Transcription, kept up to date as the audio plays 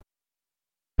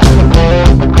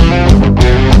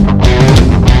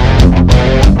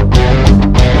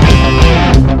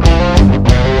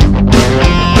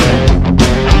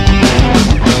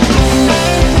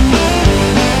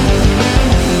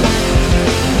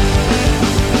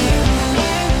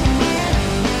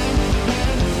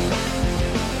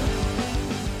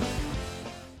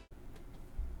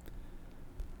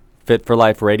Fit for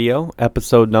Life Radio,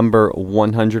 episode number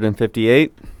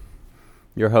 158.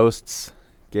 Your hosts,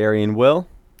 Gary and Will.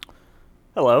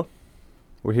 Hello.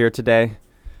 We're here today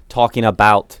talking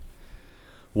about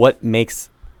what makes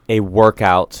a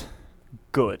workout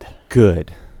Good.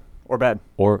 Or bad.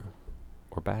 Or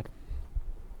bad.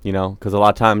 You know, because a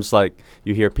lot of times, like,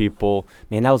 you hear people,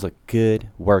 man, that was a good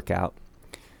workout.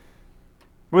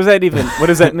 What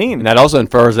does that mean? And that also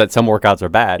infers that some workouts are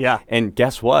bad. Yeah. And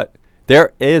guess what?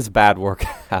 There is bad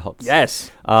workouts.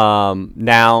 Yes.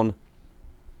 Now,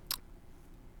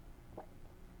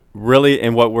 really,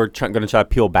 and what we're going to try to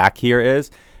peel back here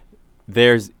is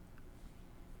there's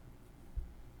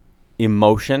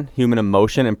emotion, human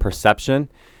emotion and perception.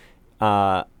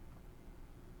 And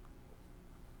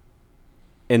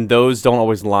those don't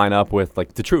always line up with,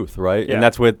 like, the truth, right? Yeah. And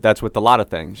that's with a lot of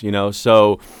things, you know.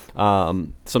 So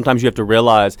sometimes you have to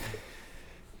realize,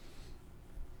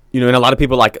 you know, and a lot of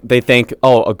people, like, they think,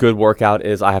 oh, a good workout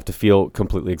is I have to feel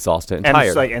completely exhausted and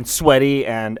tired. And sweaty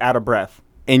and out of breath.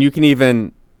 And you can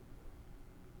even,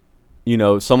 you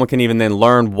know, someone can even then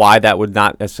learn why that would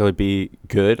not necessarily be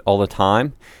good all the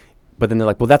time. But then they're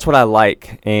like, well, that's what I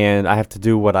like, and I have to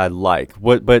do what I like.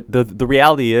 But the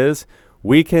reality is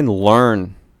we can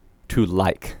learn to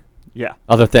like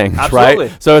other things, Absolutely.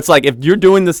 right? So it's like if you're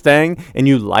doing this thing and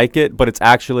you like it, but it's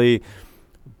actually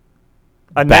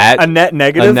A bad, net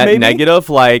negative,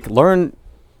 like, learn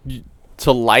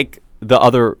to like the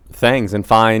other things and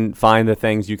find the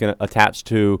things you can attach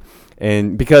to.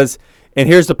 And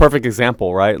here's the perfect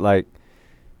example, right? Like,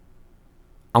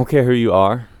 I don't care who you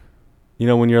are. You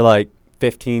know, when you're like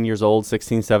 15 years old,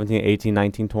 16, 17, 18,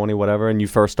 19, 20, whatever, and you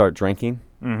first start drinking,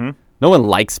 no one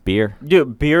likes beer.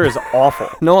 Dude, beer is awful.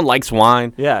 No one likes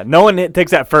wine. Yeah, no one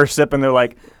takes that first sip and they're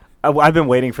like, I've been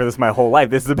waiting for this my whole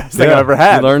life. This is the best thing I've ever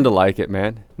had. You learn to like it,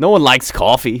 man. No one likes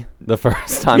coffee the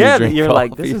first time you drink you're coffee.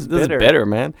 like, this is bitter,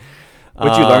 man.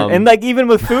 What you learn. And, like, even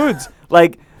with foods,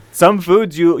 like, some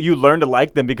foods you learn to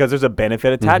like them because there's a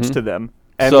benefit attached to them.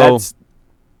 And so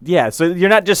you're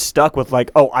not just stuck with,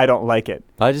 like, oh, I don't like it.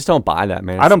 I just don't buy that,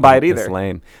 man. I don't buy it either. It's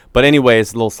lame. But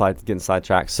anyways, getting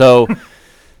sidetracked. So,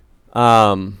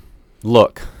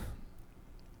 look,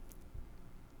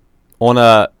 on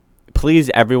a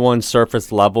please everyone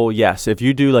surface level, yes, if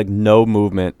you do, like, no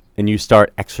movement and you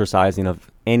start exercising of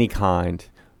any kind,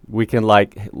 we can,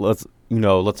 like, let's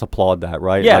applaud that,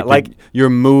 right? Yeah, like you're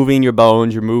moving your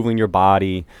bones, you're moving your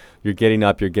body, you're getting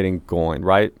up, you're getting going,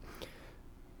 right?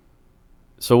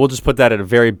 So we'll just put that at a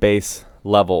very base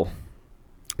level.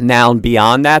 Now,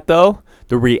 beyond that, though,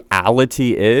 the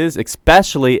reality is,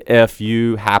 especially if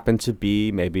you happen to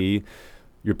be, maybe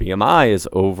your BMI is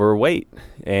overweight,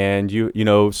 and you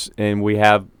know, and we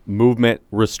have movement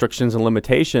restrictions and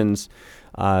limitations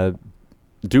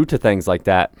due to things like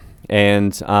that,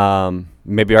 and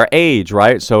maybe our age,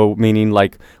 right? So meaning,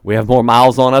 like, we have more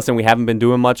miles on us and we haven't been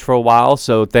doing much for a while,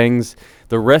 so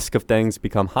the risk of things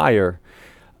become higher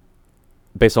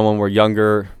based on when we're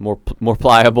younger, more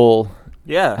pliable,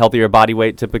 healthier body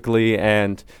weight typically.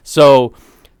 And so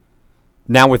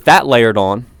now with that layered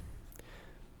on,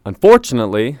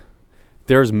 unfortunately,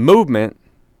 there's movement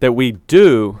that we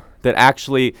do that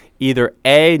actually either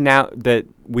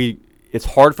it's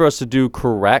hard for us to do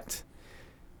correct,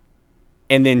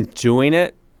 and then doing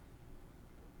it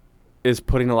is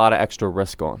putting a lot of extra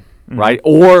risk on, right?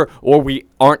 Or we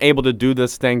aren't able to do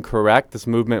this thing correct, this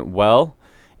movement well,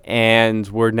 and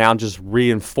we're now just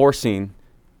reinforcing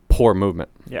poor movement.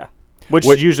 Yeah. Which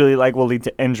usually, like, will lead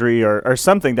to injury or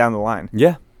something down the line.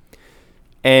 Yeah.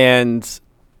 And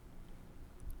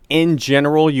in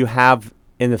general, you have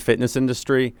in the fitness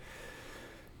industry,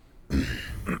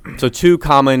 so two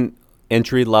common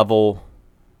entry-level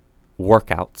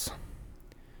workouts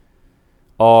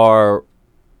are,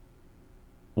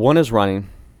 one is running,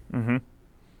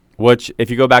 which,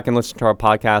 if you go back and listen to our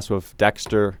podcast with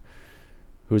Dexter,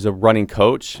 who's a running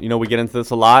coach, you know, we get into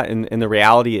this a lot, and the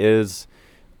reality is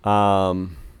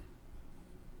running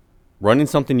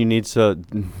something you need to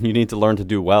learn to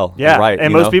do well. Yeah, right.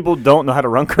 And most people don't know how to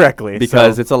run correctly.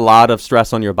 Because it's a lot of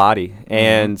stress on your body.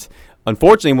 And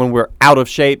unfortunately, when we're out of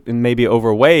shape and maybe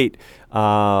overweight,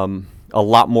 a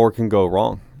lot more can go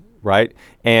wrong, right?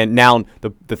 And now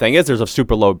the thing is, there's a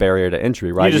super low barrier to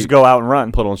entry, right? You just go out and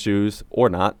run. Put on shoes or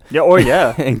not.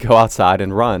 Yeah, and go outside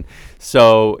and run.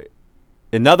 So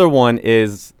another one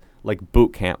is like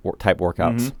boot camp type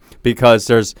workouts, because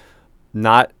there's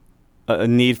not a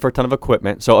need for a ton of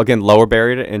equipment. So again, lower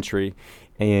barrier to entry,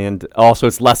 and also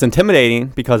it's less intimidating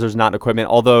because there's not equipment.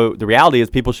 Although the reality is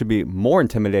people should be more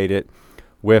intimidated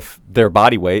with their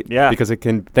body weight, because it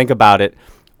can, think about it,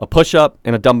 a push-up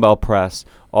and a dumbbell press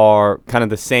are kind of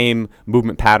the same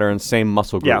movement patterns, same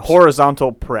muscle groups. Yeah,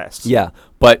 horizontal press. Yeah,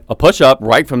 but a push-up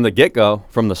right from the get-go,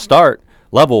 from the start,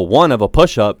 level 1 of a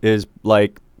push-up is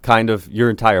like kind of your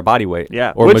entire body weight.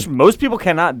 Yeah, which most people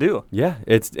cannot do. Yeah,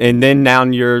 and then now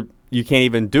you can't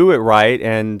even do it right,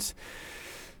 and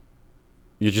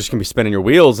you're just going to be spinning your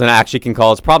wheels, and it actually can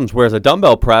cause problems. Whereas a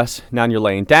dumbbell press, now you're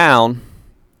laying down,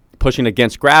 pushing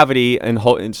against gravity,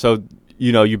 and so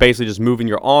you're basically just moving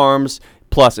your arms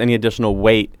plus any additional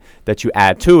weight that you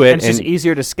add to it. And it's just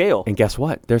easier to scale. And guess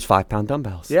what? There's 5-pound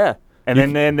dumbbells. Yeah. And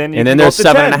then there's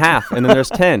 7.5, and then there's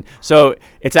 10. So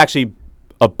it's actually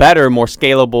a better, more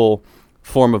scalable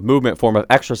form of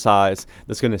exercise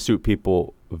that's going to suit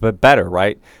people better,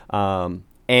 right?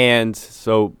 And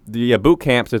so the boot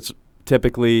camps, it's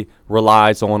typically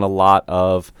relies on a lot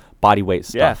of body weight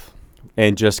stuff.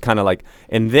 And just kind of like,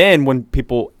 and then when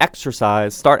people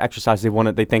start exercise,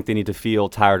 they think they need to feel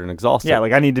tired and exhausted. Yeah,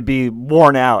 like I need to be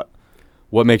worn out.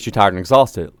 What makes you tired and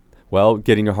exhausted? Well,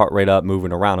 getting your heart rate up,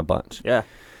 moving around a bunch. Yeah.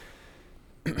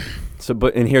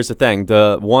 And here's the thing: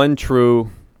 the one true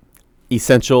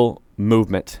essential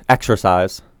movement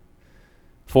exercise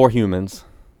for humans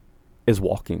is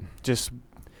walking. Just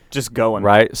going.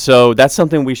 Right. So that's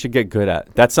something we should get good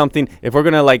at. That's something, if we're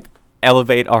gonna like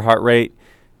elevate our heart rate,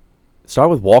 start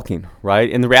with walking,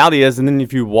 right? And the reality is, and then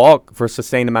if you walk for a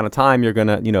sustained amount of time, you're going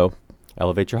to,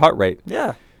 elevate your heart rate.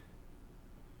 Yeah.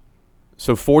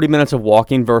 So 40 minutes of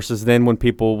walking versus then when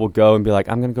people will go and be like,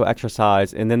 I'm going to go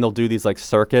exercise. And then they'll do these like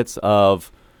circuits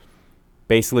of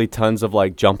basically tons of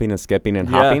like jumping and skipping and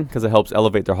hopping because it helps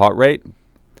elevate their heart rate.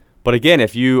 But again,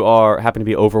 if you happen to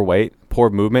be overweight, poor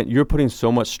movement, you're putting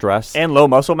so much stress. And low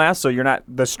muscle mass, so you're not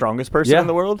the strongest person in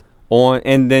the world.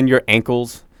 And then your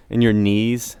ankles and your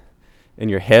knees and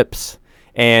your hips,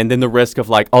 and then the risk of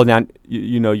like, oh, now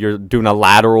you're doing a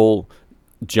lateral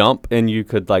jump and you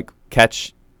could like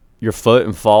catch your foot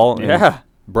and fall and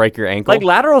break your ankle. Like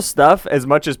lateral stuff, as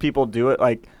much as people do it,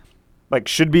 like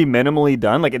should be minimally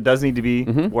done. Like it does need to be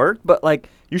worked, but like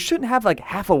you shouldn't have like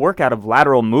half a workout of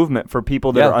lateral movement for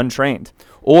people that are untrained.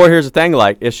 Or here's the thing,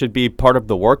 like it should be part of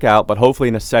the workout, but hopefully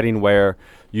in a setting where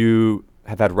you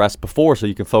have had rest before, so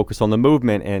you can focus on the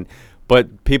movement.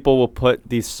 But people will put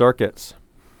these circuits.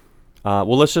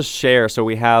 Let's just share. So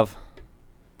we have.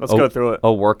 Let's go through it.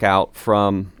 A workout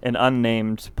from an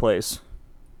unnamed place.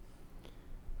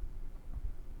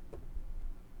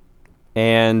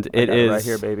 And it is right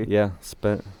here, baby. Yeah.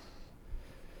 If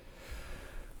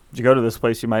you go to this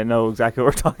place, you might know exactly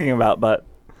what we're talking about, but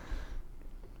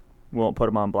we won't put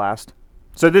them on blast.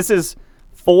 So this is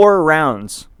 4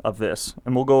 rounds of this,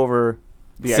 and we'll go over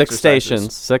the 6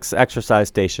 stations, 6 exercise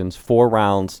stations, 4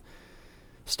 rounds.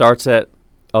 Starts at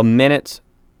a minute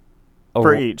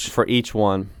for each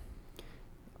one.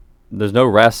 There's no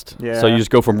rest, yeah. So you just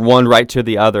go from one right to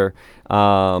the other.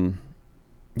 So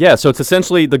it's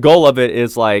essentially the goal of it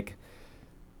is like,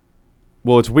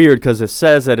 well, it's weird because it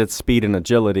says that it's speed and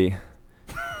agility,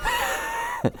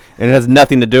 and it has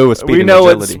nothing to do with speed and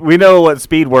agility. We know what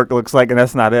speed work looks like, and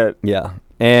that's not it. Yeah,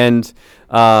 and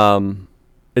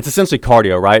it's essentially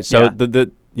cardio, right? So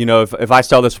if I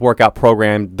sell this workout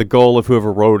program, the goal of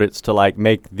whoever wrote it's to like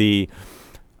make the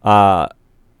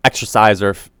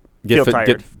exerciser get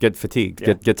fatigued,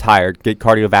 get tired, get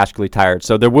cardiovascularly tired.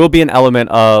 So there will be an element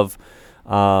of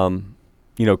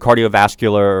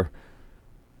cardiovascular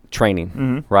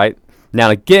training, right? Now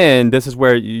again, this is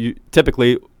where you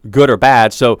typically good or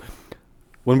bad. So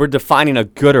when we're defining a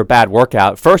good or bad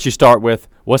workout, first you start with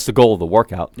what's the goal of the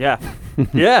workout? Yeah.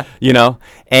 Yeah.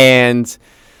 And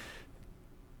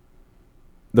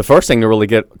the first thing to really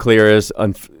get clear is,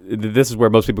 this is where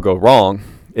most people go wrong,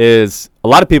 is a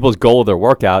lot of people's goal of their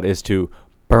workout is to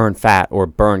burn fat or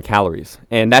burn calories.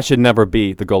 And that should never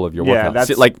be the goal of your workout.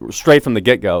 That's like straight from the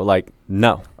get-go, like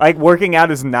no. Like working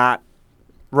out is not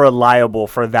reliable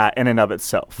for that in and of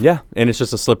itself. Yeah, and it's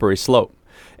just a slippery slope.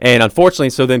 And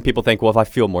unfortunately, so then people think, well, if I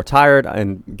feel more tired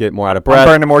and get more out of breath,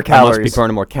 I'm burning more calories. I must be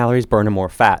burning more calories, burning more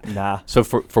fat. Nah. So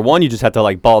for one, you just have to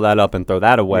like ball that up and throw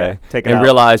that away, take it out.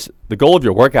 Realize the goal of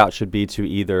your workout should be to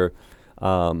either,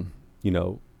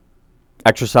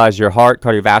 exercise your heart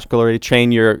cardiovascularly,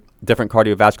 train your different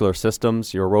cardiovascular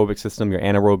systems, your aerobic system, your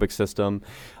anaerobic system,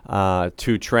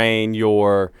 to train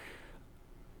your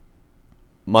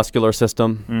muscular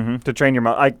system, to train your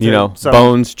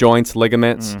bones, joints,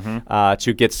 ligaments,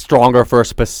 to get stronger for a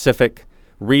specific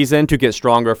reason, to get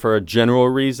stronger for a general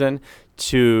reason,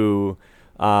 to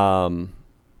those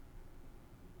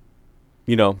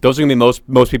are going to be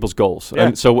most people's goals. Yeah.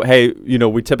 And so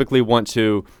we typically want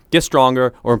to get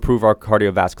stronger or improve our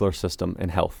cardiovascular system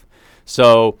and health.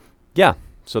 So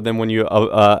So then when you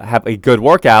have a good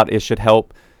workout, it should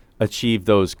help achieve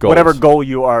those goals. Whatever goal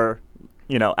you are,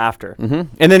 after.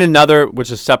 Mm-hmm. And then another,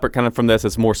 which is separate kind of from this,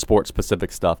 is more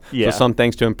sport-specific stuff. Yeah. So some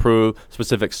things to improve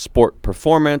specific sport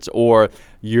performance, or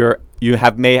you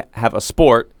may have a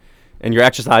sport, and your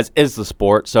exercise is the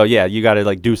sport. So, yeah, you got to,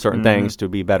 like, do certain things to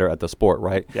be better at the sport,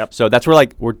 right? Yep. So that's where,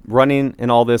 like, we're running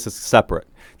and all this is separate.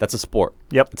 That's a sport.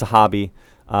 Yep. It's a hobby.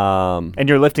 And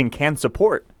your lifting can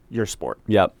support your sport.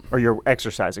 Yep. Or your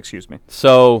exercise, excuse me.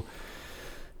 So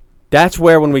that's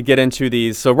where when we get into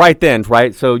these, so right then,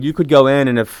 right? So you could go in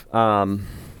and if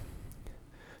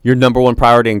your number one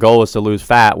priority and goal is to lose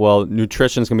fat, well,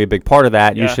 nutrition is going to be a big part of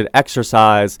that. Yeah. You should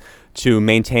exercise to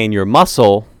maintain your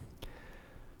muscle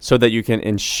so that you can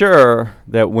ensure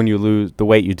that when you lose, the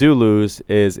weight you do lose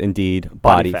is indeed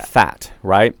body fat,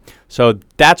 right? So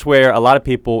that's where a lot of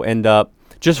people end up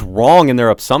just wrong in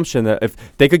their assumption that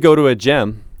if they could go to a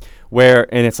gym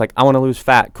and it's like, I want to lose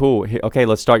fat, cool, okay,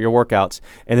 let's start your workouts.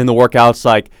 And then the workout's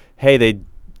like, hey, they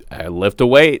lift a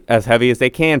weight as heavy as they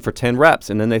can for 10 reps,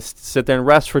 and then they sit there and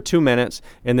rest for 2 minutes,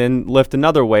 and then lift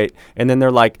another weight, and then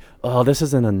they're like, oh, this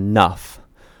isn't enough,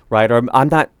 right? Or I'm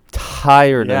not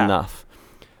tired enough.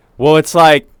 Well, it's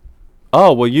like,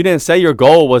 oh, well, you didn't say your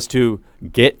goal was to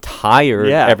get tired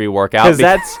every workout.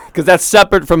 Because that's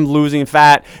separate from losing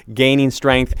fat, gaining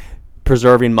strength,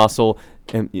 preserving muscle,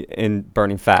 and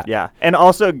burning fat. Yeah. And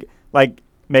also, like,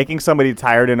 making somebody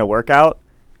tired in a workout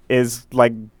is,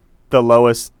 like, the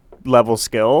lowest level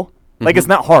skill. Like, it's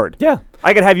not hard. Yeah.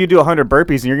 I could have you do 100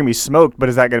 burpees and you're going to be smoked, but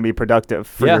is that going to be productive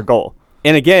for your goal?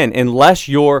 And again, unless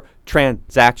your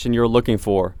transaction you're looking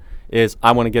for is,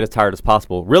 I want to get as tired as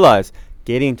possible, realize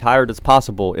getting tired as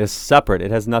possible is separate.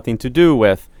 It has nothing to do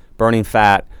with burning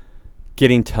fat,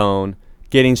 getting tone,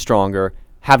 getting stronger,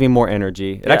 having more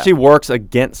energy. It actually works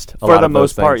against a lot of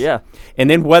those things. For the most part, yeah. And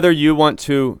then whether you want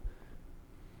to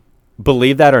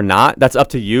believe that or not, that's up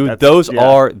to you. Those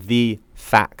are the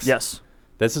facts. Yes.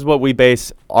 This is what we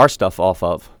base our stuff off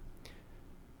of.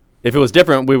 If it was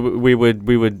different, we would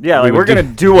we're going to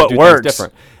do what works.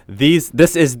 Different.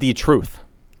 This is the truth.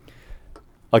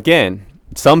 Again,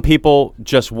 some people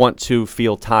just want to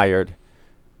feel tired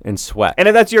and sweat. And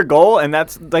if that's your goal, and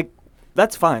that's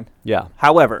fine. Yeah.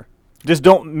 However, just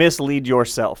don't mislead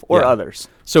yourself or others.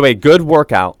 So a good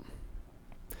workout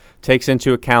takes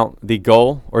into account the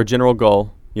goal or general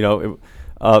goal, whether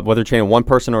you're training one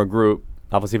person or a group.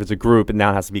 Obviously, if it's a group, it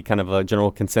now has to be kind of a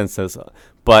general consensus.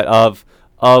 But of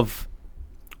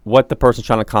what the person's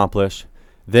trying to accomplish,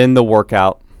 then the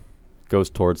workout goes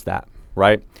towards that,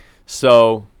 right?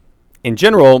 So in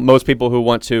general, most people who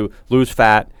want to lose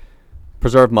fat,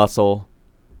 preserve muscle,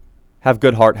 have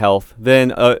good heart health,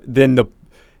 then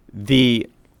the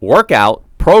workout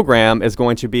program is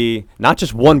going to be not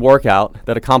just one workout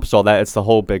that accomplishes all that. It's the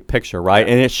whole big picture, right?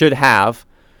 And it should have,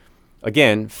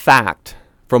 again, fact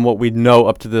from what we know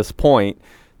up to this point,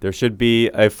 there should be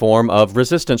a form of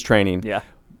resistance training. Yeah.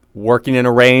 Working in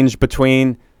a range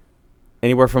between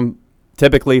anywhere from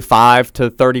typically 5 to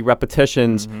 30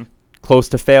 repetitions, close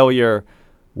to failure,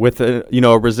 with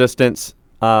a resistance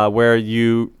where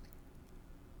you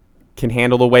can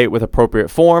handle the weight with appropriate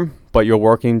form, but you're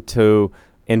working to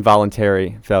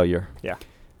involuntary failure. Yeah.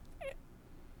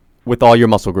 With all your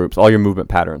muscle groups, all your movement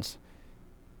patterns,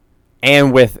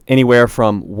 and with anywhere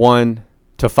from 1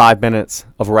 to 5 minutes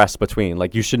of rest between.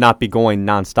 Like, you should not be going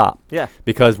nonstop. Yeah.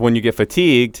 Because when you get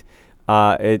fatigued,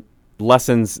 it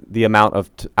lessens the amount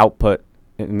of output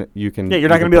you can. Yeah, you're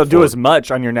not going to be able to do as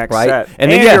much on your next set.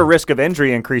 And then your risk of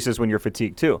injury increases when you're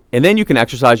fatigued too. And then you can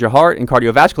exercise your heart and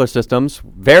cardiovascular systems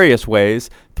various ways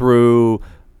through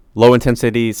low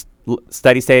intensity,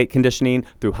 steady state conditioning,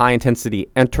 through high intensity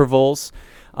intervals.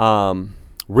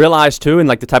 Realize too, and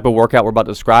like the type of workout we're about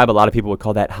to describe, a lot of people would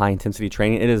call that high intensity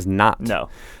training. It is not. No.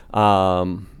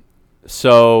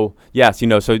 So yes,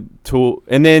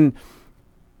 and then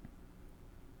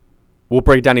we'll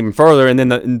break it down even further. And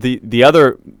then the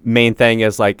other main thing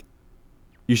is, like,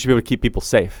 you should be able to keep people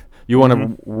safe. You want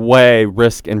to weigh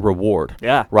risk and reward.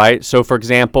 Yeah. Right. So for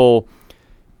example,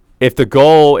 if the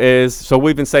goal is, so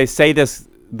we even say this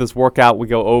workout we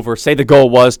go over, say the goal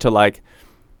was to, like,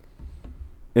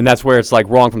 and that's where it's like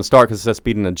wrong from the start because it says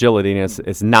speed and agility, and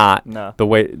it's not the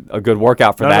way a good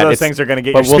workout for that. None of those things are going to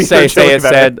get your speed. But we'll say it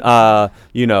said,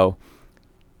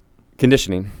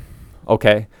 conditioning.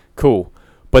 Okay, cool.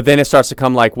 But then it starts to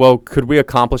come like, well, could we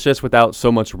accomplish this without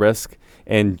so much risk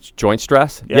and joint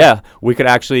stress? Yeah, we could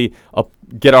actually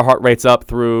get our heart rates up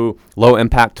through low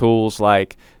impact tools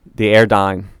like the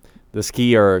Airdyne, the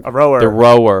ski erg, the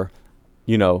rower,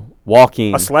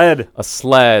 walking, a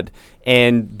sled.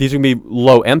 And these are going to be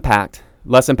low impact,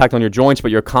 less impact on your joints,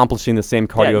 but you're accomplishing the same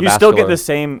cardiovascular. Yeah, you still get the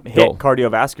same hit goal.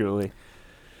 cardiovascularly.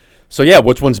 So yeah,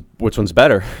 which one's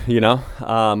better, you know?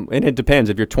 And it depends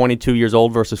if you're 22 years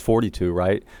old versus 42,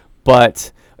 right?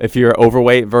 But if you're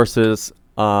overweight versus,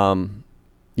 optimal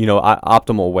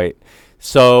weight.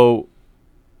 So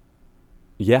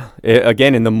yeah,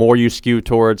 again, and the more you skew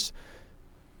towards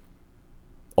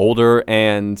older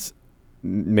and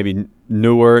maybe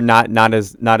newer, not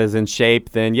as in shape,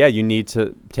 then yeah, you need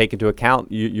to take into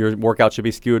account your workout should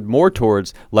be skewed more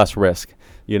towards less risk,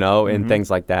 and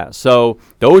things like that. So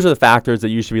those are the factors that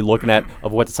you should be looking at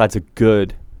of what decides a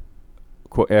good,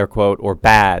 quote, air quote, or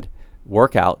bad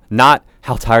workout, not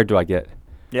how tired do I get?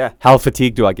 Yeah. How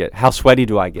fatigued do I get? How sweaty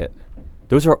do I get?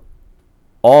 Those are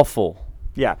awful.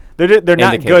 Yeah. They're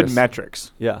not good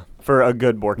metrics. Yeah. For a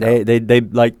good workout. They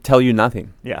like tell you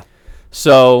nothing. Yeah.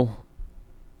 So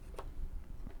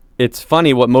it's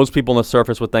funny what most people on the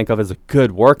surface would think of as a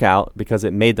good workout because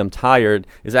it made them tired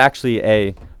is actually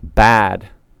a bad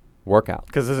workout.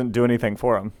 Because it doesn't do anything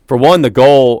for them. For one, the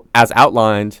goal as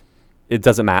outlined, it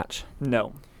doesn't match.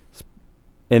 No.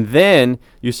 And then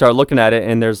you start looking at it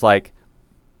and there's like,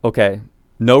 okay,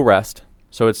 no rest.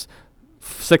 So it's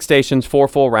 6 stations, 4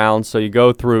 full rounds. So you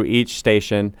go through each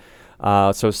station.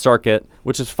 So circuit,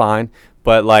 which is fine.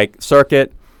 But like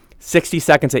circuit, 60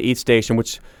 seconds at each station,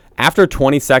 which after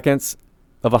 20 seconds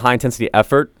of a high intensity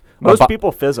effort. Most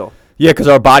people fizzle. Yeah, because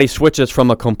our body switches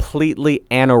from a completely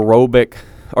anaerobic,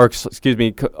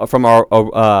 from our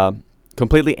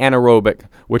completely anaerobic,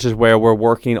 which is where we're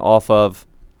working off of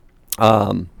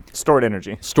stored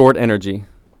energy.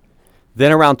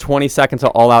 Then around 20 seconds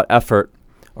of all-out effort,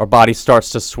 our body starts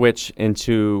to switch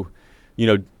into,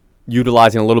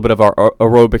 utilizing a little bit of our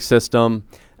aerobic system,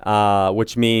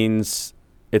 which means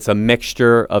it's a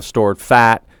mixture of stored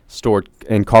fat, stored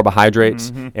in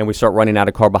carbohydrates, and we start running out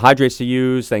of carbohydrates to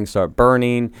use. Things start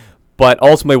burning. But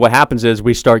ultimately what happens is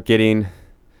we start getting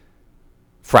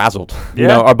frazzled.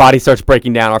 Yeah. Our body starts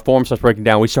breaking down. Our form starts breaking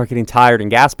down. We start getting tired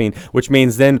and gasping, which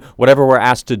means then whatever we're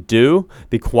asked to do,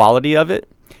 the quality of it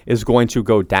is going to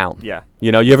go down. Yeah.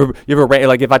 You ever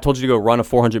like if I told you to go run a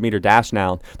 400-meter dash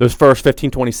now, those first 15,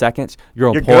 20 seconds, you're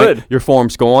on point, good. Your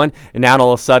form's going, and now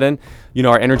all of a sudden,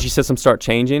 our energy systems start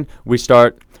changing. We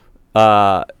start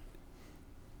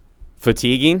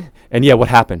fatiguing, and what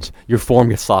happens? Your form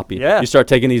gets sloppy. Yeah. You start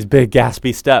taking these big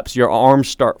gaspy steps. Your arms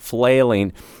start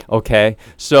flailing, okay?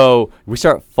 So we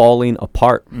start falling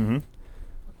apart.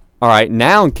 All right,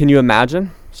 now can you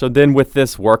imagine? So then with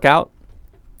this workout,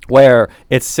 where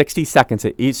it's 60 seconds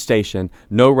at each station,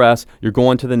 no rest, you're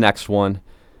going to the next one.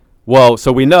 Well,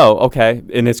 so we know, okay,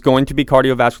 and it's going to be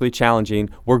cardiovascularly challenging.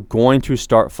 We're going to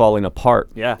start falling apart.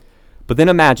 Yeah. But then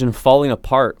imagine falling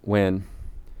apart when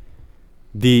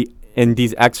these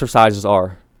exercises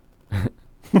are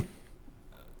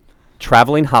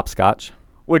traveling hopscotch.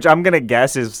 Which I'm going to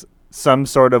guess is some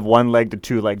sort of 1 leg to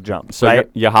 2 leg jump. So right?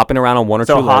 you're hopping around on 1 or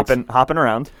 2 legs. So hopping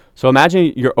around. So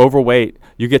imagine you're overweight.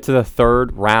 You get to the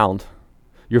 3rd round.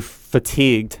 You're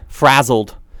fatigued,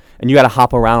 frazzled, and you got to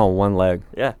hop around on 1 leg.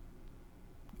 Yeah.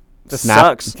 This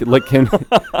sucks.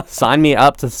 Sign me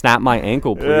up to snap my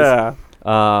ankle, please. Yeah.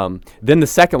 Then the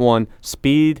second one,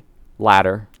 speed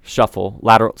ladder shuffle,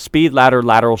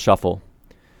 lateral shuffle.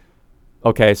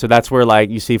 Okay, so that's where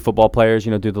like you see football players,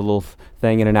 do the little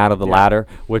thing in and out of the ladder,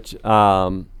 which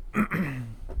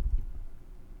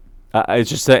it's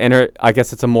just I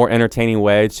guess it's a more entertaining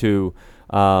way to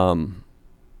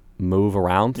move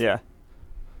around. Yeah.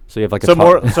 So you have like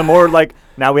more like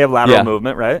now we have lateral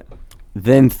movement, right?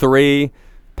 Then 3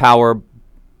 power.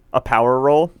 A power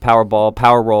roll? Power ball,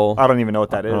 power roll. I don't even know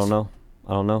what that is. I don't know.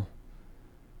 I don't know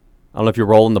if you're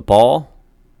rolling the ball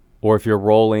or if you're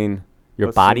rolling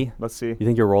your body. Let's see. You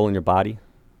think you're rolling your body?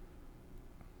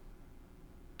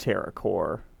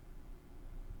 TerraCore.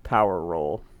 Power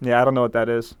roll. Yeah, I don't know what that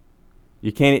is.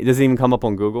 You can't. It doesn't even come up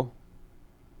on Google.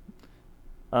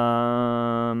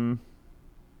 I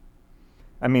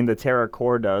mean, the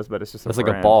TerraCore does, but it's just It's like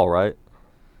a ball, right?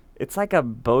 It's like a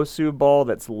Bosu ball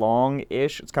that's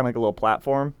long-ish. It's kind of like a little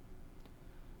platform.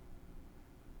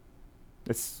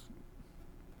 I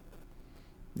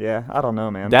don't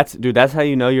know, man. That's how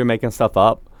you know you're making stuff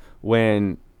up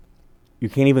when you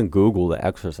can't even Google the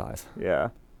exercise. Yeah.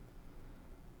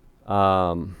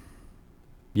 TerraCore,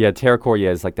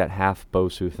 is like that half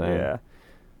Bosu thing. Yeah.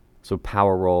 So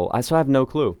power roll. I have no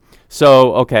clue.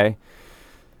 So, okay.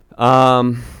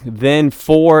 Then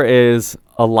 4 is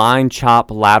a line chop,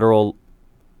 lateral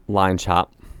line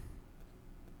chop.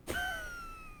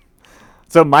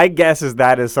 So my guess is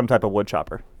that is some type of wood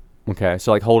chopper. Okay,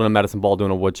 so like holding a medicine ball,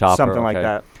 doing a wood chopper. Something like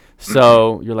that.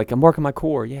 So you're like, I'm working my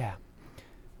core, yeah.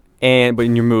 but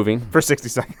you're moving for 60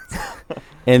 seconds.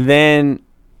 And then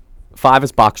 5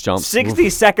 is box jumps. 60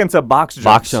 seconds of box jumps.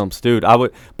 Box jumps, dude.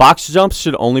 Box jumps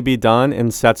should only be done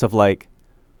in sets of like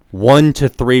 1 to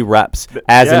 3 reps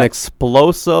as an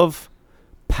explosive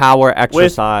power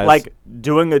exercise. With, like,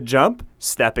 doing a jump,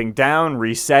 stepping down,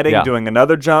 resetting, doing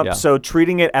another jump. Yeah. So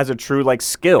treating it as a true, like,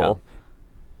 skill. Yeah.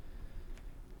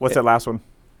 What's that last one?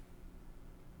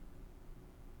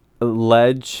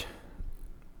 Ledge.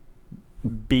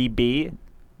 BB.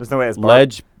 There's no way it's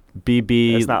ledge,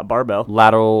 BB. It's not barbell.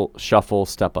 Lateral shuffle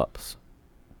step-ups.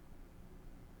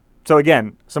 So,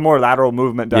 again, some more lateral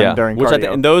movement done during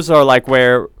cardio. And those are, like,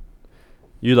 where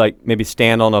you, like, maybe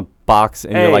stand on a box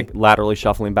and you're, like, laterally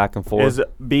shuffling back and forth. Is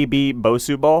BB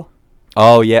Bosu ball?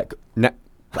 Oh, yeah.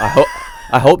 I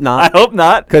hope not. I hope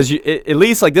not. Because at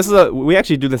least, like, we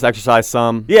actually do this exercise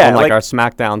on, like, our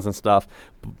SmackDowns and stuff.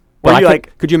 But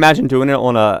could you imagine doing it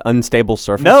on an unstable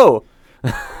surface? No.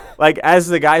 Like, as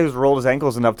the guy who's rolled his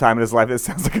ankles enough time in his life, it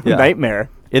sounds like a nightmare.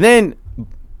 And then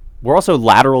we're also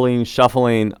laterally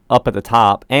shuffling up at the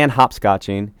top and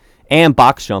hopscotching and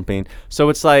box jumping. So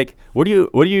it's like, what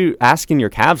are you asking your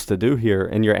calves to do here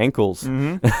and your ankles?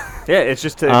 Mm-hmm. Yeah, it's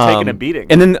just taking a beating.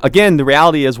 And then, again, the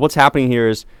reality is what's happening here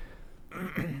is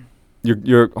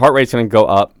your heart rate's going to go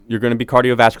up. You're going to be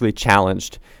cardiovascularly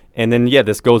challenged. And then,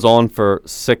 this goes on for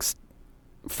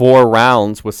 4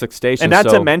 rounds with 6 stations. And not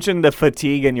to mention the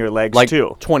fatigue in your legs, like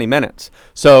too. 20 minutes.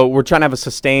 So we're trying to have a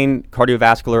sustained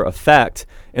cardiovascular effect.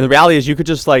 And the reality is you could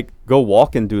just, like, go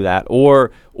walk and do that.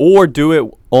 Or do it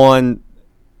on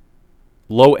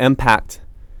low impact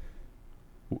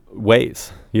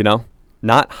ways,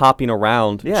 Not hopping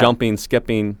around, jumping,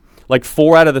 skipping. Like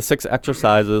 4 out of the 6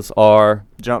 exercises are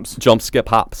jumps. Jump, skip,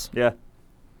 hops. Yeah.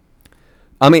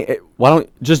 I mean, why don't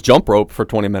just jump rope for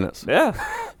 20 minutes? Yeah.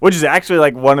 Which is actually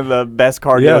like one of the best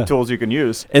cardio tools you can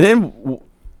use. And then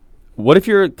what if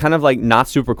you're kind of like not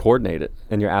super coordinated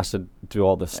and you're asked to do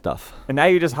all this stuff? And now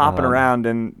you're just hopping around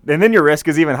and then your risk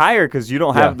is even higher because you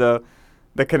don't have the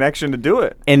connection to do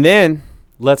it. And then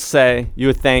let's say you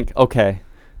would think, okay,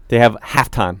 they have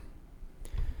halftime.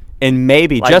 And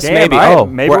maybe, maybe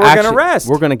we're going to rest.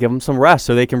 We're going to give them some rest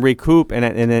so they can recoup and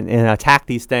attack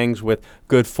these things with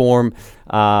good form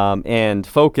and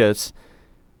focus.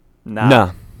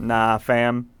 Nah,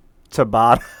 fam.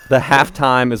 Tabata. The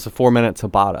halftime is a 4-minute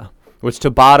Tabata, which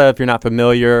Tabata, if you're not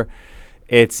familiar,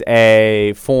 it's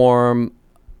a form.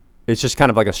 It's just kind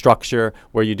of like a structure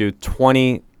where you do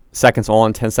 20 seconds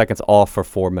on, 10 seconds off for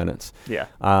 4 minutes. Yeah.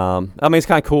 I mean, it's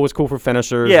kind of cool. It's cool for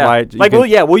finishers, yeah. right?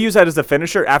 We'll use that as a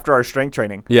finisher after our strength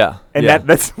training. Yeah. And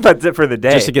that's it for the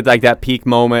day. Just to get like that peak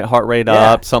moment, heart rate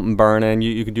up, something burning.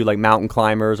 You can do like mountain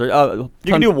climbers or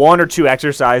you can do 1 or 2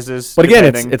 exercises. But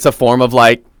again, it's a form of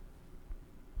like,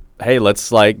 hey,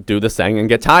 let's like do this thing and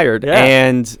get tired. Yeah.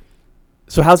 And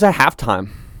so how's that halftime?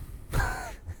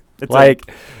 It's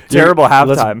like terrible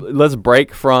halftime. Let's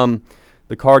break from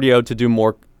the cardio to do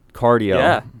more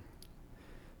cardio.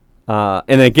 Yeah.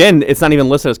 And again, it's not even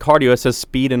listed as cardio. It says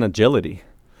speed and agility.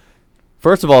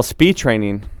 First of all, speed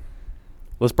training.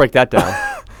 Let's break that down.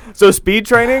 So speed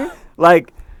training,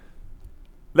 like,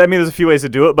 I mean, there's a few ways to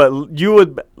do it, but you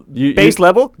would base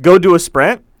level, go do a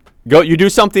sprint. You do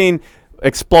something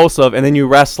explosive, and then you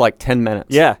rest like 10 minutes.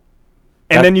 Yeah.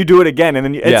 And then you do it again, and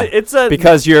then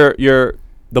because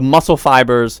the muscle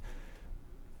fibers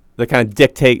that kind of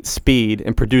dictate speed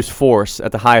and produce force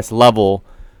at the highest level,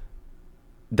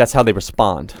 that's how they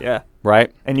respond. Yeah.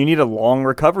 Right? And you need a long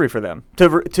recovery for them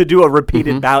to do a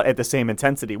repeated bout at the same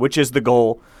intensity, which is the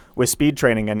goal with speed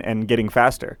training and getting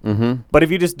faster. Mm-hmm. But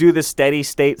if you just do this steady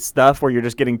state stuff where you're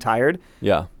just getting tired,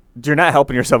 you're not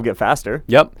helping yourself get faster.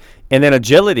 Yep. And then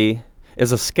agility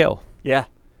is a skill. Yeah.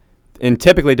 And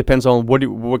typically depends on what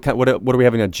are we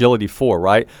having agility for,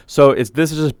 right? So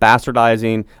this is just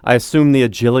bastardizing. I assume the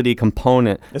agility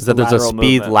component is that there's a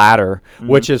speed movement. Ladder,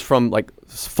 which is from like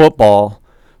football,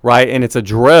 right? And it's a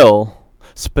drill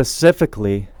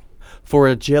specifically for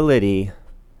agility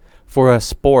for a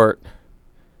sport.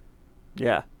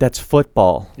 Yeah. That's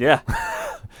football. Yeah.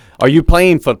 Are you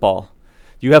playing football?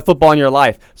 You have football in your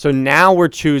life. So now we're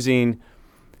choosing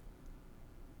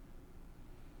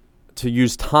to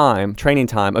use training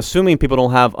time, assuming people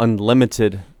don't have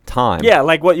unlimited time. Yeah,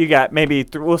 like what you got, maybe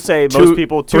we'll say most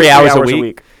people 3 hours a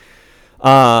week.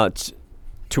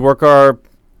 To work our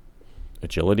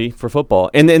agility for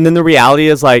football. And then the reality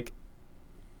is like,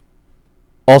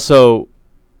 also,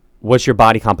 what's your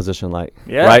body composition like?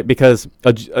 Yeah. Right? Because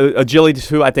agility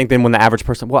too, I think then when the average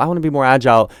person, I want to be more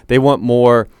agile, they want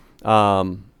more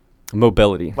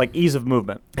mobility. Like ease of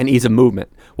movement. And ease of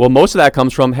movement. Well, most of that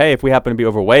comes from, hey, if we happen to be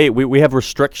overweight, we have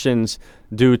restrictions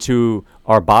due to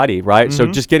our body, right? Mm-hmm. So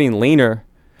just getting leaner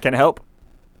can help.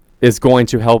 Is going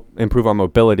to help improve our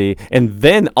mobility. And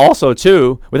then also,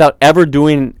 too, without ever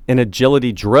doing an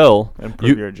agility drill,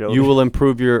 your agility. You will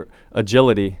improve your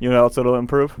agility. You know what else it'll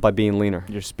improve? By being leaner.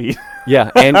 Your speed.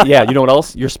 Yeah, and you know what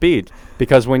else? Your speed.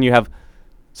 Because when you have,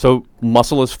 so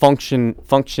muscle is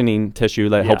functioning tissue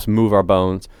that helps move our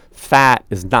bones. Fat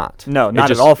is not. No, not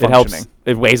at all functioning.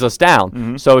 It weighs us down.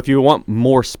 Mm-hmm. So if you want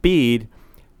more speed,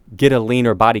 get a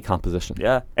leaner body composition.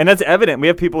 Yeah, and that's evident. We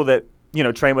have people that,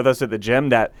 train with us at the gym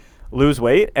that lose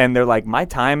weight, and they're like, my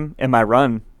time and my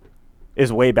run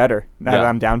is way better now that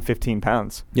I'm down 15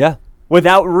 pounds. Yeah.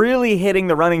 Without really hitting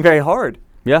the running very hard.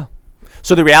 Yeah.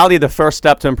 So the reality of the first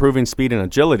step to improving speed and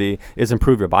agility is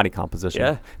improve your body composition.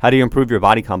 Yeah. How do you improve your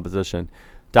body composition?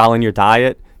 Dial in your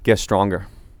diet, get stronger.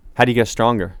 How do you get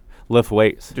stronger? Lift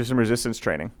weights. Do some resistance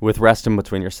training. With rest in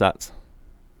between your sets.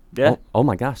 Yeah. Oh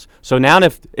my gosh. So now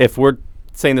if we're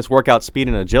saying this workout speed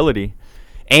and agility,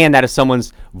 and that is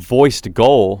someone's voiced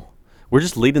goal, we're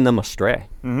just leading them astray.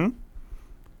 Mm-hmm.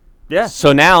 Yeah.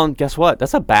 So now, guess what?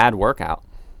 That's a bad workout.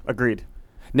 Agreed.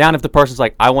 Now, if the person's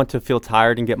like, I want to feel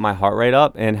tired and get my heart rate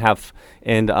up and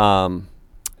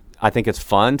I think it's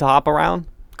fun to hop around.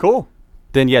 Cool.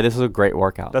 Then this is a great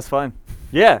workout. That's fine.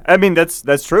 Yeah, I mean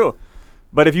that's true.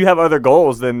 But if you have other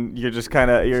goals, then you're just kind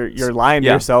of you're lying to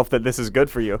yourself that this is good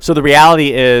for you. So the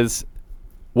reality is,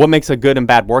 what makes a good and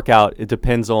bad workout? It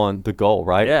depends on the goal,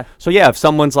 right? Yeah. So if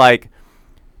someone's like,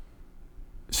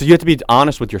 so you have to be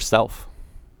honest with yourself.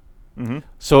 Mm-hmm.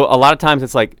 So a lot of times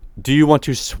it's like, do you want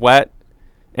to sweat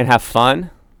and have fun?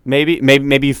 Maybe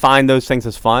you find those things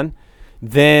as fun,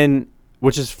 then,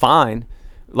 which is fine.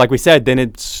 Like we said, then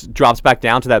it drops back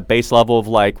down to that base level of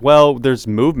like, well, there's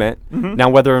movement. Mm-hmm. Now,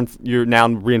 whether you're now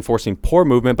reinforcing poor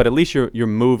movement, but at least you're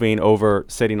moving over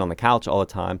sitting on the couch all the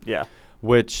time. Yeah.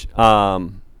 Which, but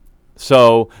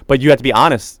you have to be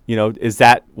honest, is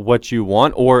that what you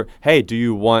want? Or, hey, do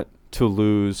you want to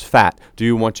lose fat? Do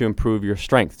you want to improve your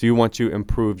strength? Do you want to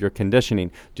improve your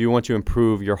conditioning? Do you want to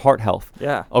improve your heart health?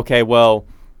 Yeah. Okay, well,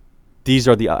 these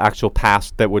are the actual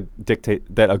paths that would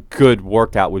dictate that a good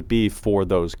workout would be for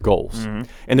those goals. Mm-hmm.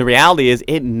 And the reality is,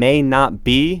 it may not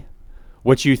be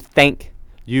what you think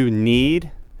you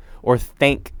need or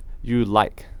think you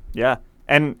like. Yeah.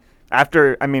 And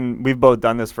we've both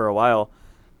done this for a while.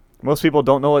 Most people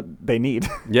don't know what they need.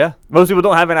 Yeah. Most people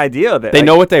don't have an idea of it. They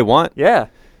know what they want. Yeah.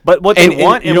 But what they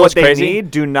want and what they crazy? need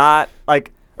do not,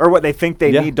 or what they think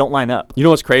they need don't line up. You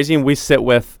know what's crazy? And we sit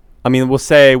with, we'll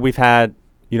say we've had,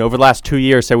 over the last 2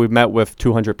 years, say we've met with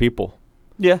 200 people.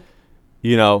 Yeah.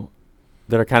 That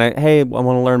are kind of, hey, I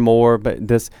want to learn more, but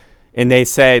this, and they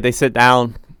sit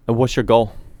down, and what's your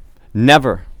goal?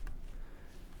 Never.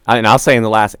 And I'll say in the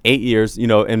last 8 years,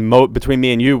 between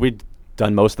me and you, we've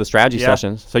done most of the strategy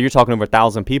sessions. So you're talking over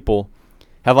 1,000 people.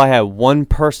 Have I had one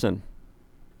person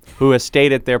who has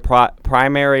stated their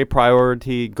primary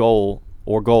priority goal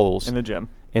or goals in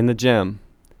the gym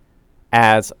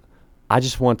as, I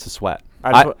just want to sweat.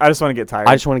 I just want to get tired.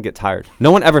 I just want to get tired.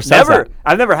 No one ever says that.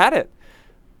 I've never had it.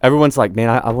 Everyone's like, man,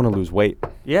 I want to lose weight.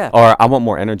 Yeah. Or I want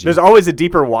more energy. There's always a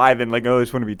deeper why than I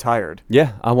just want to be tired.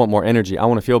 Yeah, I want more energy. I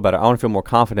want to feel better. I want to feel more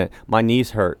confident. My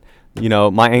knees hurt.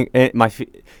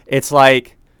 It's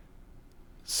like,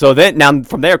 so then now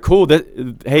from there, cool.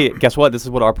 Hey, guess what? This is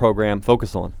what our program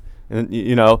focused on. And,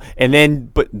 and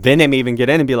then they may even get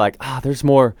in and be like, there's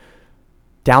more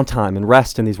downtime and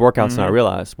rest in these workouts than I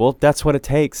realized. Well, that's what it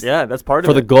takes. Yeah, that's part of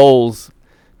it. For the goals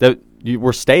that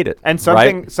were stated. And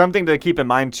something to keep in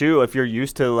mind too, if you're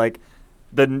used to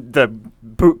the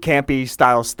boot campy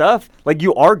style stuff,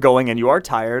 you are going and you are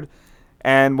tired,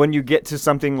 and when you get to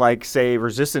something like, say,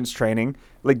 resistance training,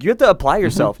 you have to apply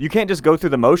yourself. Mm-hmm. You can't just go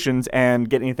through the motions and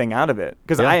get anything out of it.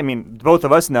 Because both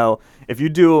of us know if you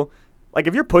do,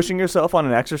 if you're pushing yourself on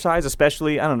an exercise,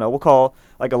 especially, I don't know, we'll call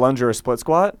a lunge or a split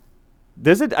squat.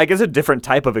 There's a different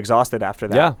type of exhausted after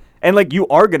that. Yeah. And you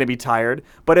are going to be tired,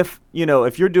 but if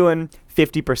you're doing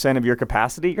 50% of your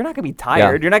capacity, you're not going to be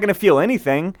tired. Yeah. You're not going to feel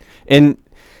anything. And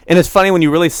it's funny when you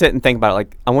really sit and think about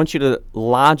it. I want you to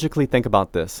logically think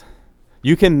about this.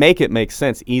 You can make it make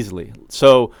sense easily.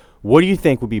 So what do you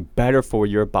think would be better for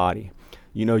your body?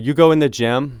 You go in the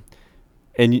gym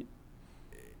and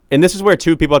this is where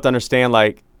people have to understand,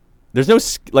 there's no,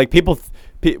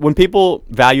 when people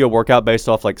value a workout based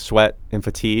off sweat and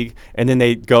fatigue, and then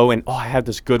they go and, I have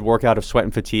this good workout of sweat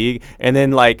and fatigue, and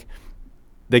then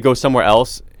they go somewhere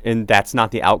else and that's not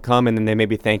the outcome, and then they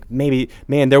maybe think,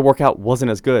 man, their workout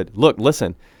wasn't as good. Look,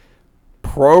 listen,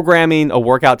 programming a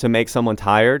workout to make someone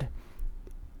tired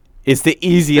is the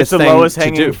easiest It's the thing lowest to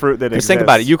hanging do. fruit that Because think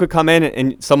about it. exists. You could come in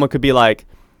and someone could be like,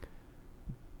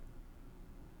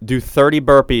 do 30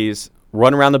 burpees,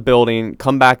 run around the building,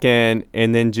 come back in,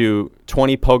 and then do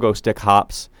 20 pogo stick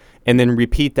hops, and then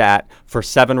repeat that for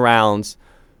 7 rounds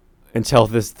until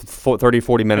this 30,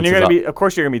 40 minutes And you're is gonna up. be, of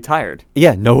course, you're gonna be tired.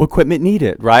 Yeah, no equipment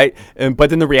needed, right? But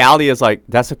then the reality is like,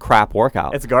 that's a crap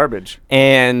workout. It's garbage.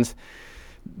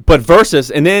 But versus,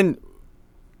 and then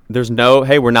there's no,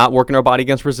 hey, we're not working our body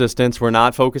against resistance. We're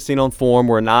not focusing on form.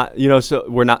 We're not, so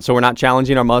we're not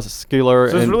challenging our muscular.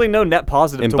 So there's really no net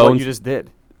positive and to what bones. you just did.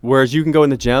 Whereas you can go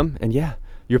in the gym and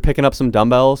you're picking up some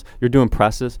dumbbells, you're doing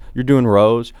presses, you're doing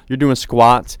rows, you're doing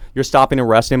squats, you're stopping and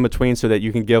resting in between so that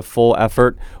you can give full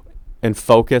effort and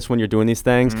focus when you're doing these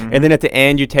things. Mm-hmm. And then at the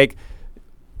end, you take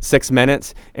 6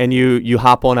 minutes and you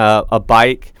hop on a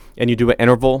bike and you do an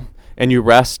interval and you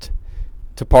rest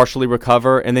to partially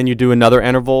recover, and then you do another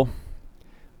interval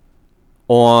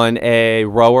on a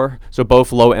rower. So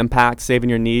both low impact, saving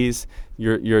your knees,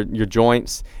 your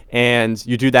joints, and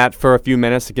you do that for a few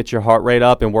minutes to get your heart rate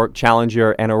up and challenge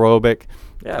your anaerobic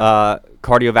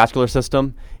cardiovascular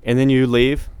system, and then you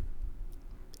leave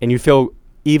and you feel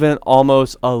even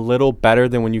almost a little better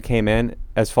than when you came in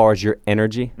as far as your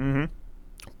energy. Mm-hmm.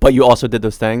 But you also did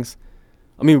those things.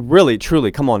 I mean, really,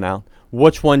 truly, come on now.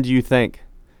 Which one do you think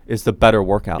is the better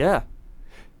workout? Yeah.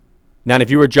 Now, if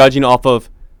you were judging off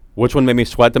of which one made me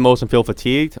sweat the most and feel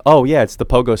fatigued, oh, yeah, it's the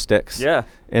pogo sticks. Yeah.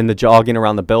 And the jogging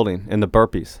around the building and the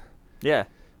burpees. Yeah.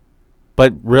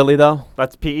 But really, though,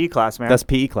 That's PE class, man. that's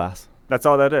PE class. That's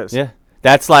all that is. Yeah.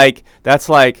 That's like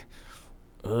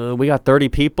we got 30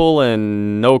 people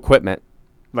and no equipment.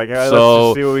 Like, let's So,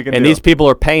 just see what we can and do. these people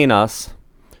are paying us.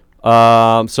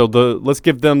 So let's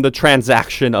give them the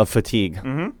transaction of fatigue.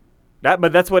 Mm-hmm.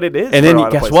 But that's what it is. And for then a lot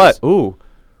of guess places. what? Ooh,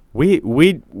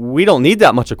 we don't need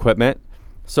that much equipment,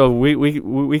 so we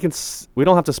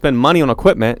don't have to spend money on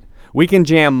equipment. We can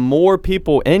jam more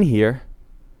people in here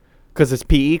because it's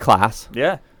PE class,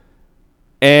 Yeah.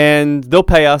 and they'll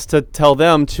pay us to tell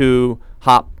them to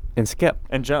hop and skip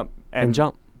And jump. and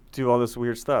jump, Do all this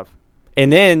weird stuff.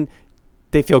 and then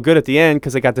they feel good at the end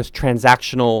because they got this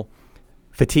transactional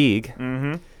fatigue,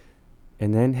 Mm-hmm.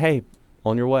 and then hey,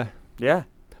 on your way. Yeah.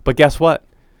 But guess what?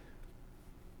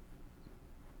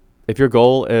 If your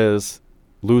goal is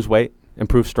lose weight,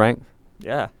 improve strength,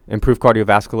 Yeah. improve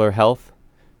cardiovascular health,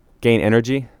 gain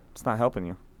energy, It's not helping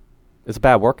you. it's a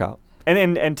bad workout.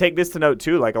 And take this to note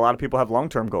too. Like, a lot of people have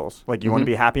long-term goals. Like, you want to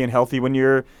Mhm. be happy and healthy when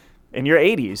you're in your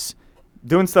 80s.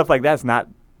 Doing stuff like that's not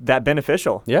that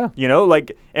beneficial. Yeah. You know,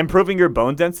 like, improving your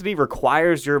bone density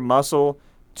requires your muscle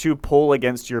to pull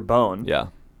against your bone Yeah.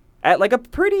 at like a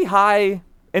pretty high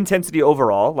intensity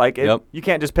overall. Like, Yep. you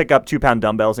can't just pick up 2-pound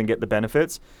dumbbells and get the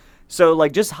benefits. So,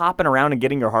 like, just hopping around and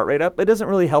getting your heart rate up, it doesn't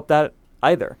really help that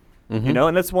either. Mhm. You know,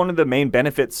 and that's one of the main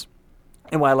benefits.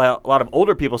 And why a lot of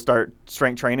older people start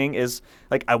strength training is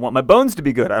like, I want my bones to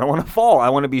be good. I don't want to fall. I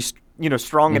want to be,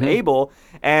 strong and Mhm. able.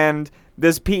 And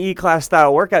this PE class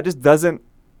style workout just doesn't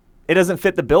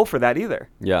fit the bill for that either.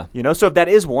 Yeah. You know, so if that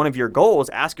is one of your goals,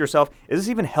 ask yourself, is this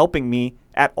even helping me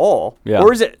at all? Yeah.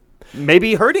 Or is it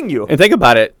maybe hurting you? And think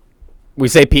about it. We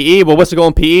say PE, but what's the goal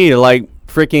in PE? To like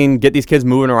freaking get these kids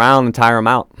moving around and tire them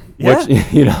out. Yeah. Which,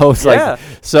 it's Yeah. like,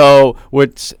 so,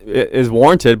 which is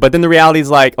warranted. But then the reality is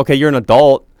like, okay, you're an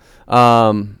adult. You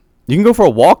can go for a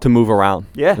walk to move around.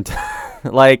 Yeah.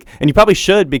 And you probably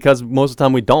should, because most of the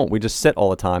time we don't. We just sit all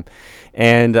the time.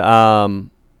 And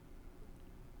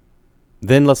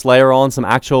then let's layer on some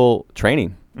actual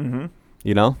training, Mm-hmm.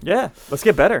 you know? Yeah. Let's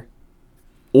get better.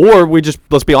 Or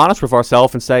let's be honest with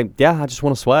ourselves and say, yeah, I just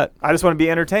want to sweat. I just want to be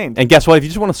entertained. And guess what? If you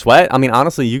just want to sweat, I mean,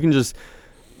 honestly, you can just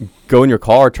go in your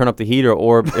car, turn up the heater,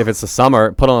 or if it's the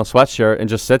summer, put on a sweatshirt and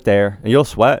just sit there and you'll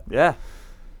sweat. Yeah.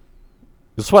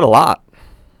 You'll sweat a lot.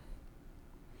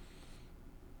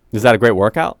 Is that a great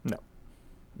workout? No.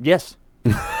 Yes.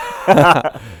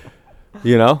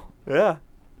 You know? Yeah.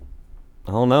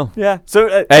 I don't know. Yeah.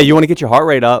 So, Hey, you want to get your heart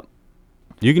rate up?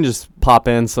 You can just pop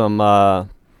in some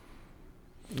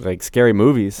like scary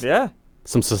movies, yeah.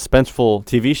 some suspenseful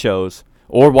TV shows,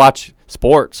 or watch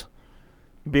sports.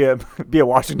 Be a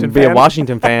Washington Be fan. a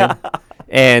Washington fan,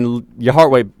 and your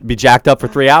heart rate be jacked up for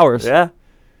 3 hours. Yeah.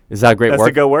 Is that a great That's work?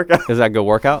 a good workout. Is that a good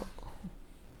workout?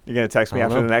 You're going to text me I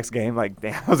don't after know. the next game like,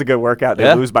 damn, that was a good workout. They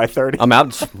Yeah. lose by 30. I'm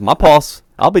out. My pulse.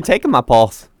 I'll be taking my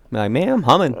pulse. I'm like, man, I'm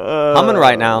humming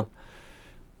right now.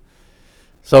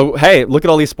 So, hey, look at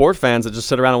all these sport fans that just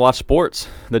sit around and watch sports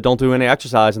that don't do any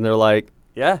exercise, and they're like,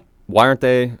 Yeah. why aren't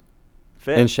they in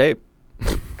Fit. shape?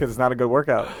 Because it's not a good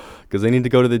workout. Because they need to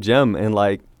go to the gym and,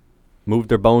 like, move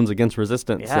their bones against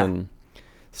resistance Yeah. and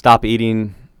stop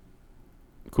eating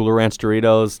Cooler Ranch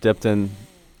Doritos dipped in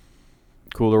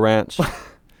Cooler Ranch.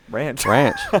 Ranch.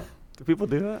 Do people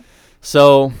do that?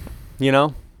 So,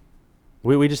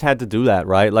 we just had to do that,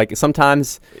 right? Like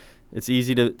sometimes it's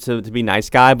easy to be nice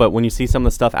guy, but when you see some of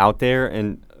the stuff out there,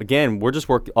 and again, we're just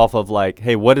working off of like,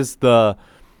 hey, what does the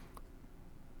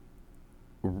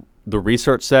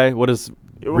research say? What does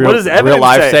what does real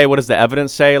life say? What does the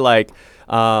evidence say? Like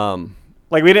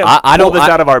we didn't pull this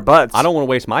out of our butts. I don't want to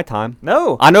waste my time.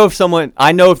 No. I know if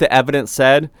the evidence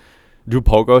said do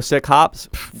pogo stick hops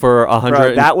for 100.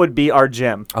 Bro, that would be our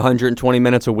gym. 120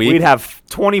 minutes a week. We'd have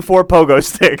 24 pogo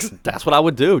sticks. That's what I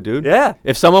would do, dude. Yeah.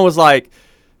 If someone was like,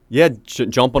 yeah,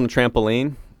 jump on a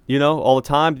trampoline, all the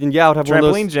time, then yeah, I would have trampoline one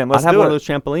of those. Gym. Let's I'd have do one it. of those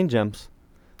trampoline gyms.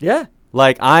 Yeah.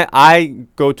 Like I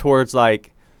go towards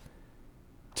like,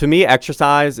 to me,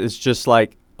 exercise is just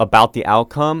like about the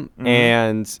outcome,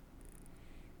 and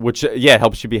which it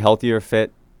helps you be healthier,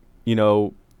 fit,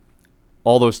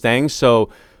 all those things. So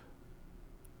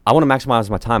I want to maximize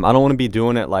my time. I don't want to be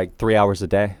doing it like 3 hours a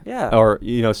day. Yeah. Or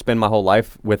spend my whole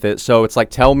life with it. So it's like,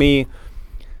 tell me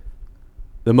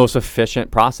the most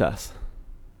efficient process.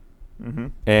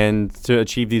 And to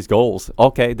achieve these goals.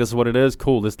 Okay, this is what it is.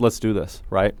 Cool. Let's do this,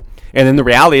 right? And then the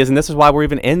reality is, and this is why we're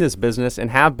even in this business and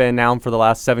have been now for the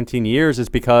last 17 years, is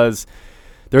because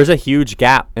there's a huge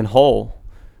gap and hole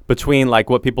between like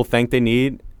what people think they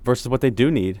need versus what they do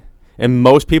need. And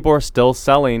most people are still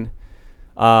selling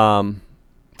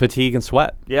fatigue and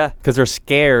sweat. Yeah. Because they're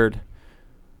scared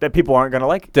that people aren't going to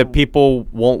like. That people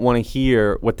won't want to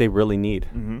hear what they really need.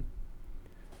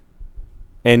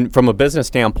 And from a business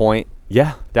standpoint,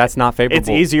 that's not favorable. It's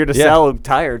easier to sell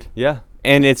tired. Yeah.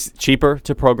 And it's cheaper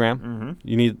to program.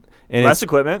 You need less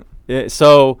equipment.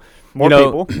 So more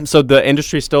people. So the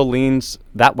industry still leans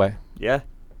that way. Yeah.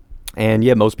 And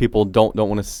most people don't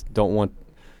want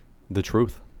the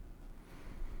truth.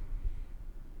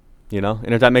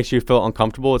 And if that makes you feel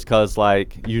uncomfortable, it's because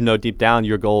like deep down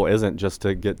your goal isn't just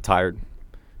to get tired,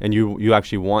 and you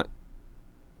actually want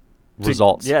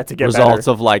results. To get results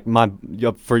better. of like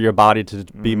for your body to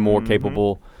be more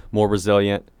capable, more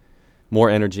resilient, more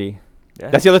energy. Yeah.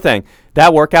 That's the other thing.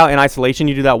 That workout in isolation,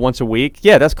 you do that once a week.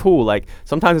 Yeah, that's cool. Like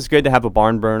sometimes it's good to have a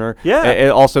barn burner. Yeah.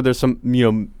 And also there's some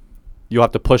you'll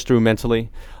have to push through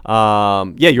mentally.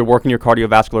 You're working your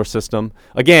cardiovascular system.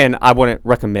 Again, I wouldn't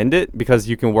recommend it because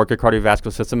you can work your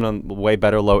cardiovascular system in way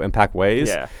better low impact ways.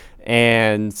 Yeah.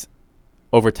 And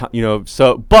over time,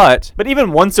 but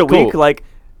even once a week, like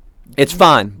it's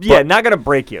fine. Yeah, not gonna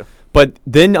break you. But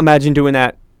then imagine doing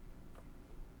that.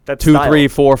 That's 2, 3,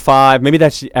 4, 5. Maybe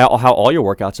that's how all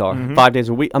your workouts are. 5 days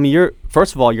a week. I mean,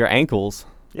 first of all, your ankles.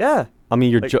 Yeah. I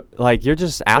mean, you're you're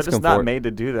just asking for it. They're just not made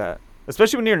to do that.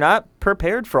 Especially when you're not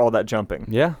prepared for all that jumping.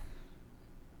 Yeah.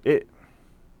 It's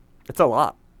a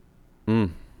lot.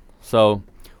 So,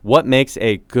 what makes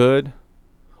a good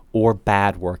or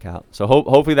bad workout? So,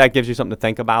 hopefully that gives you something to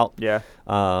think about. Yeah.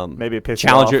 Maybe it pisses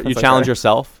challenge you off. You challenge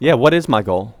yourself. Yeah. What is my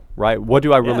goal? Right. What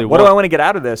do I really want? What do I want to get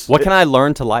out of this? What can I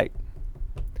learn to like?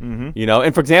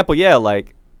 And for example,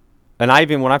 and I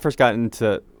even when I first got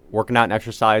into working out and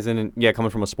exercising, and coming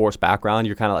from a sports background,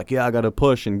 you're kind of like, I gotta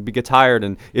push and get tired,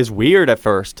 and it's weird at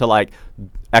first to like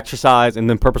exercise and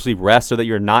then purposely rest so that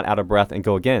you're not out of breath and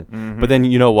go again. But then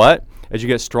you know what? As you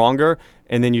get stronger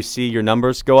and then you see your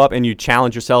numbers go up and you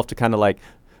challenge yourself to kind of like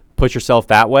push yourself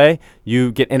that way,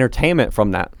 you get entertainment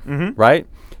from that, right?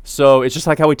 So it's just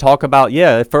like how we talk about,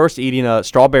 at first eating a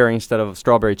strawberry instead of a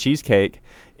strawberry cheesecake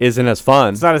isn't as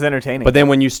fun. It's not as entertaining. But then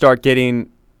when you start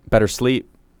getting better sleep,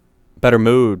 better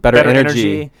mood, better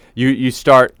energy. You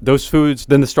start those foods,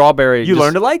 then the strawberry. You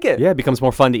learn to like it. Yeah, it becomes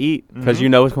more fun to eat because it's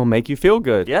going to make you feel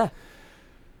good. Yeah.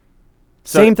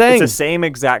 Same thing. It's the same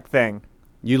exact thing.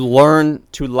 You learn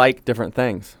to like different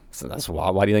things. So that's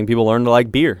why do you think people learn to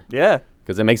like beer? Yeah.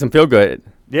 Because it makes them feel good.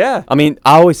 Yeah. I mean,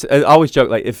 I always joke,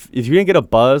 like if you didn't get a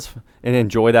buzz and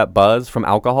enjoy that buzz from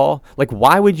alcohol, like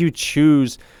why would you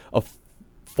choose a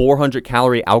 400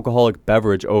 calorie alcoholic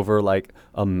beverage over like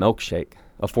a milkshake?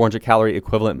 A 400 calorie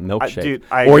equivalent milkshake,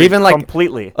 I or agree even like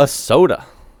completely a soda,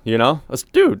 a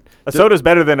soda's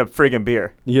better than a friggin'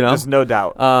 beer. There's no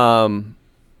doubt.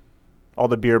 All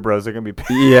the beer bros are gonna be.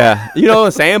 Yeah, you know what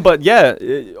I'm saying. But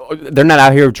they're not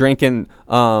out here drinking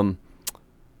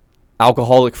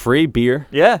alcoholic free beer.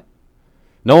 Yeah,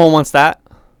 no one wants that.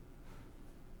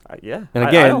 Yeah, and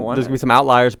again, there's gonna be some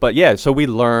outliers, but so we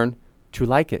learn to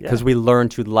like it because we learn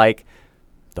to like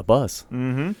the buzz.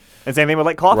 And same thing with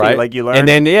like coffee, right? Like you learn and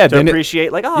then, to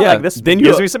appreciate like this then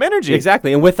gives me some energy.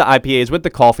 Exactly. And with the IPAs, with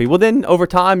the coffee, well then over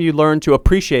time you learn to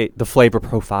appreciate the flavor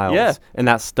profiles and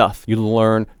that stuff. You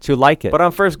learn to like it. But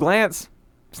on first glance,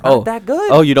 It's not that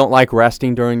good. Oh, you don't like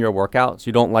resting during your workouts?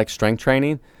 You don't like strength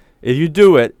training? If you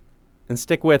do it and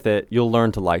stick with it, you'll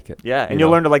learn to like it. Yeah, and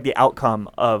you'll learn to like the outcome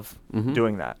of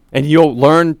doing that. And you'll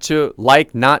learn to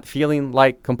like not feeling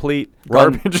like complete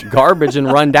garbage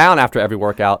and run down after every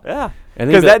workout. Yeah,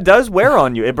 because that does wear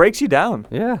on you. It breaks you down.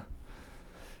 Yeah.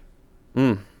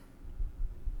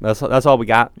 That's all we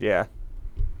got. Yeah.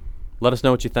 Let us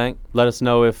know what you think. Let us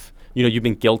know if you've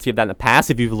been guilty of that in the past.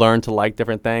 If you've learned to like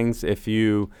different things. If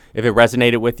it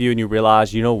resonated with you and you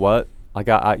realize, you know what,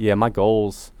 my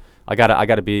goals. I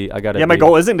gotta be. My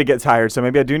goal isn't to get tired, so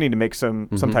maybe I do need to make some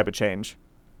type of change.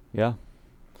 Yeah.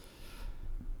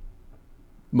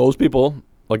 Most people,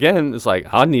 again, it's like,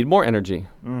 I need more energy.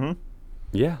 Mm-hmm.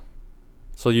 Yeah.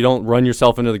 So you don't run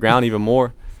yourself into the ground even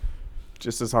more.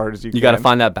 Just as hard as you can. You got to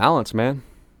find that balance, man.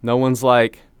 No one's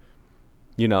like,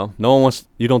 no one wants,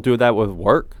 you don't do that with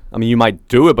work. I mean, you might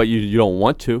do it, but you don't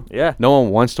want to. Yeah. No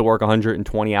one wants to work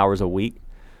 120 hours a week.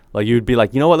 Like, you'd be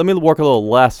like, you know what, let me work a little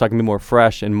less so I can be more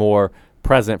fresh and more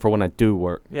present for when I do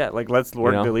work. Yeah, like, let's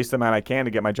work the least amount I can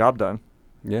to get my job done.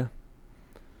 Yeah.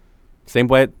 Same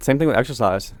thing with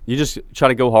exercise. You just try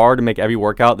to go hard and make every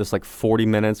workout this like 40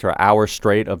 minutes or an hour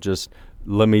straight of just,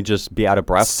 let me just be out of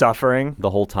breath. Suffering. The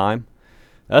whole time.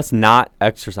 That's not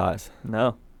exercise.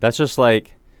 No. That's just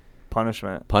like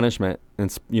punishment.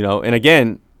 And, and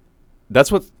again,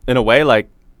 that's what, in a way, like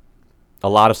a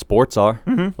lot of sports are.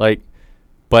 Mm-hmm. Like,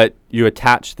 but you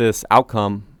attach this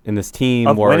outcome in this team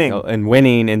of work winning. And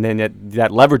winning, and then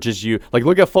that leverages you. Like,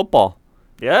 look at football.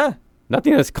 Yeah.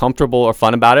 Nothing that's comfortable or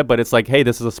fun about it, but it's like, hey,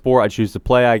 this is a sport I choose to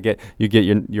play. You get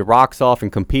your rocks off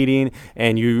and competing,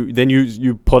 and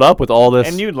you put up with all this,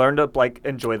 and you learn to like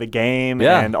enjoy the game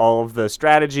and all of the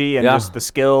strategy and just the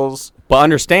skills. But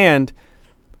understand,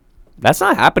 that's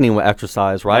not happening with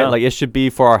exercise, right? No. Like, it should be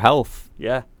for our health.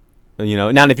 Yeah.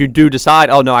 Now if you do decide,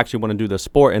 oh no, I actually want to do the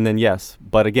sport, and then yes,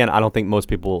 but again, I don't think most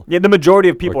people. Yeah, the majority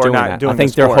of people are not doing. I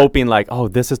think they're hoping like, oh,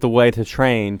 this is the way to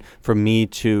train for me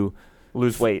to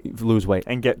lose weight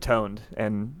and get toned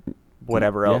and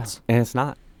whatever else. And it's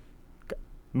not.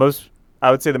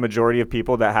 I would say the majority of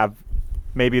people that have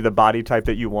maybe the body type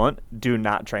that you want do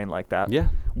not train like that. Yeah.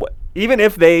 Even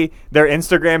if their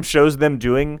Instagram shows them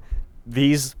doing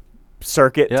these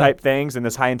circuit type things and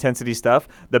this high intensity stuff,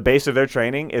 the base of their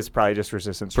training is probably just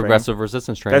progressive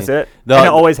resistance training. That's it. And it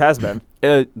always has been.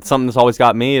 Something that's always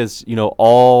got me is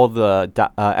all the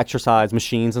exercise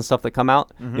machines and stuff that come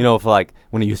out. Mm-hmm. For like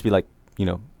when it used to be like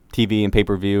TV and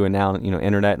pay-per-view, and now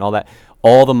internet and all that.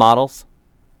 All the models,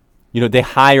 they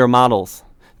hire models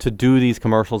to do these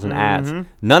commercials and ads.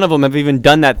 None of them have even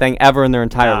done that thing ever in their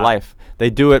entire life.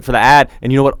 They do it for the ad,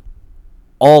 and you know what?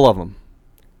 All of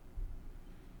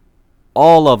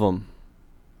them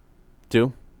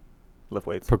do lift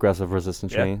weights. Progressive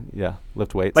resistance training. Yeah,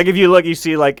 lift weights. Like if you look, you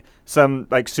see like some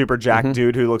like super jacked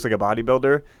dude who looks like a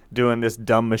bodybuilder doing this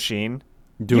dumb machine.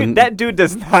 That dude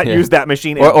does not use that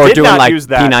machine or did doing not like use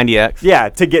that. P90X. Yeah,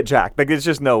 to get jacked. Like it's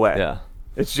just no way. Yeah.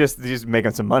 It's just he's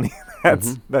making some money.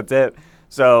 That's it.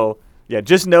 So yeah,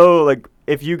 just know like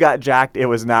if you got jacked, it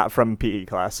was not from PE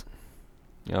class.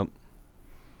 Yep.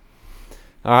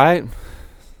 All right.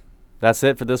 That's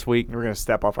it for this week. We're gonna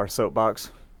step off our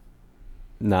soapbox.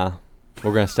 Nah.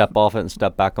 We're gonna step off it and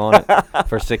step back on it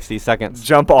for 60 seconds.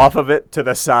 Jump off of it to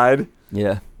the side.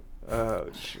 Yeah. Oh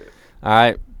shit. All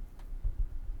right.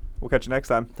 We'll catch you next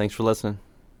time. Thanks for listening.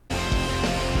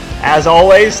 As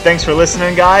always, thanks for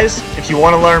listening, guys. If you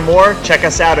want to learn more, check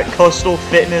us out at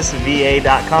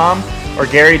coastalfitnessva.com or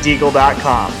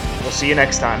garydeagle.com. We'll see you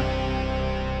next time.